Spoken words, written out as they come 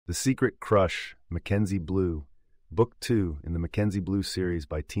The Secret Crush, Mackenzie Blue, Book 2 in the Mackenzie Blue series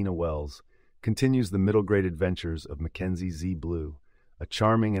by Tina Wells, continues the middle-grade adventures of Mackenzie Z. Blue, a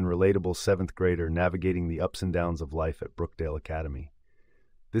charming and relatable 7th grader navigating the ups and downs of life at Brookdale Academy.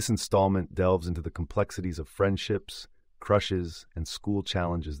 This installment delves into the complexities of friendships, crushes, and school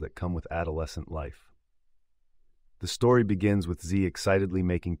challenges that come with adolescent life. The story begins with Z excitedly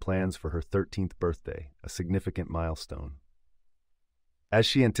making plans for her 13th birthday, a significant milestone. As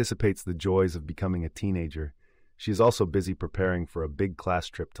she anticipates the joys of becoming a teenager, she is also busy preparing for a big class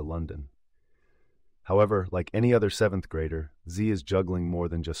trip to London. However, like any other 7th grader, Z is juggling more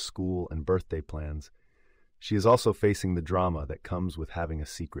than just school and birthday plans. She is also facing the drama that comes with having a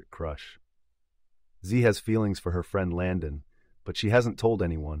secret crush. Z has feelings for her friend Landon, but she hasn't told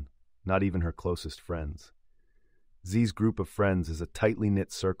anyone, not even her closest friends. Z's group of friends is a tightly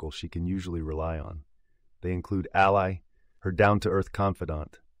knit circle she can usually rely on. They include Ally, her down-to-earth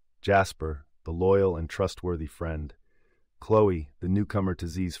confidant, Jasper, the loyal and trustworthy friend, Chloe, the newcomer to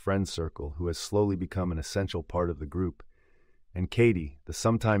Z's friend circle who has slowly become an essential part of the group, and Katie, the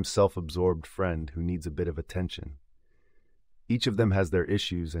sometimes self-absorbed friend who needs a bit of attention. Each of them has their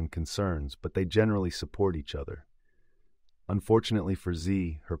issues and concerns, but they generally support each other. Unfortunately for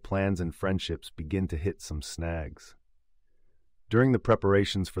Z, her plans and friendships begin to hit some snags. During the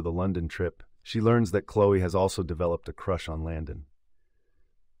preparations for the London trip, she learns that Chloe has also developed a crush on Landon.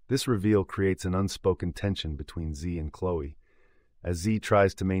 This reveal creates an unspoken tension between Z and Chloe, as Z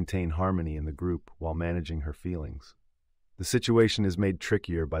tries to maintain harmony in the group while managing her feelings. The situation is made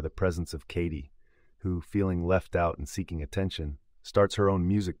trickier by the presence of Katie, who, feeling left out and seeking attention, starts her own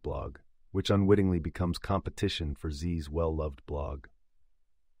music blog, which unwittingly becomes competition for Z's well-loved blog.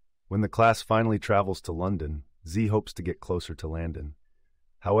 When the class finally travels to London, Z hopes to get closer to Landon.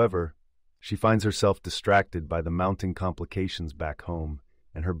 However, she finds herself distracted by the mounting complications back home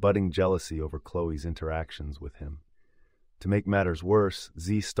and her budding jealousy over Chloe's interactions with him. To make matters worse,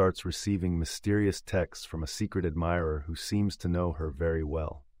 Z starts receiving mysterious texts from a secret admirer who seems to know her very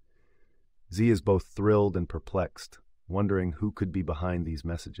well. Z is both thrilled and perplexed, wondering who could be behind these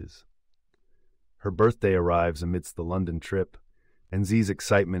messages. Her birthday arrives amidst the London trip, and Z's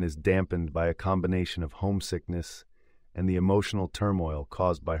excitement is dampened by a combination of homesickness and the emotional turmoil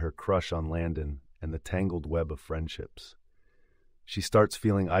caused by her crush on Landon and the tangled web of friendships. She starts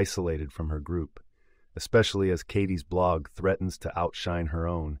feeling isolated from her group, especially as Katie's blog threatens to outshine her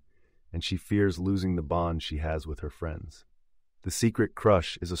own, and she fears losing the bond she has with her friends. The Secret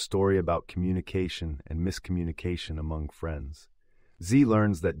Crush is a story about communication and miscommunication among friends. Z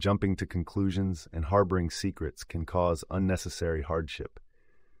learns that jumping to conclusions and harboring secrets can cause unnecessary hardship.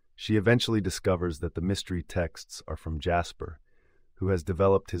 She eventually discovers that the mystery texts are from Jasper, who has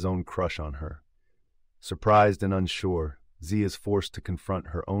developed his own crush on her. Surprised and unsure, Z is forced to confront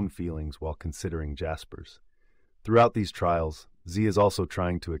her own feelings while considering Jasper's. Throughout these trials, Z is also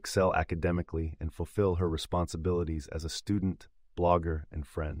trying to excel academically and fulfill her responsibilities as a student, blogger, and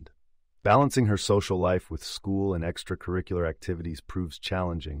friend. Balancing her social life with school and extracurricular activities proves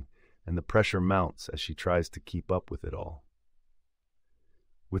challenging, and the pressure mounts as she tries to keep up with it all.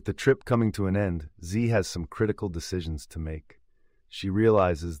 With the trip coming to an end, Z has some critical decisions to make. She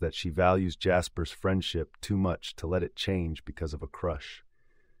realizes that she values Jasper's friendship too much to let it change because of a crush.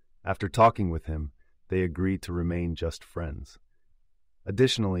 After talking with him, they agree to remain just friends.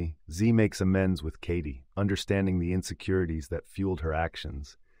 Additionally, Z makes amends with Katie, understanding the insecurities that fueled her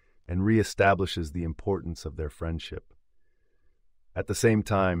actions, and reestablishes the importance of their friendship. At the same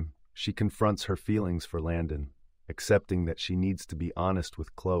time, she confronts her feelings for Landon, accepting that she needs to be honest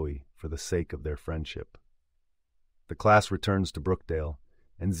with Chloe for the sake of their friendship. The class returns to Brookdale,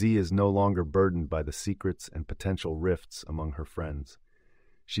 and Z is no longer burdened by the secrets and potential rifts among her friends.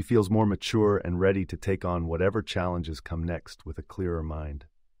 She feels more mature and ready to take on whatever challenges come next with a clearer mind.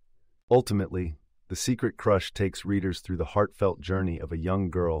 Ultimately, The Secret Crush takes readers through the heartfelt journey of a young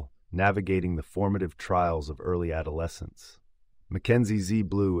girl navigating the formative trials of early adolescence. Mackenzie Z.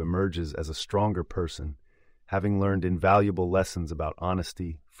 Blue emerges as a stronger person, having learned invaluable lessons about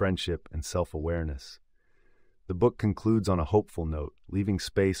honesty, friendship, and self-awareness. The book concludes on a hopeful note, leaving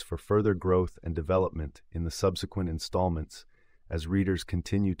space for further growth and development in the subsequent installments as readers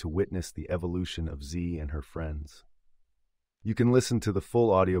continue to witness the evolution of Z and her friends. You can listen to the full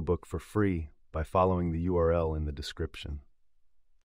audiobook for free by following the URL in the description.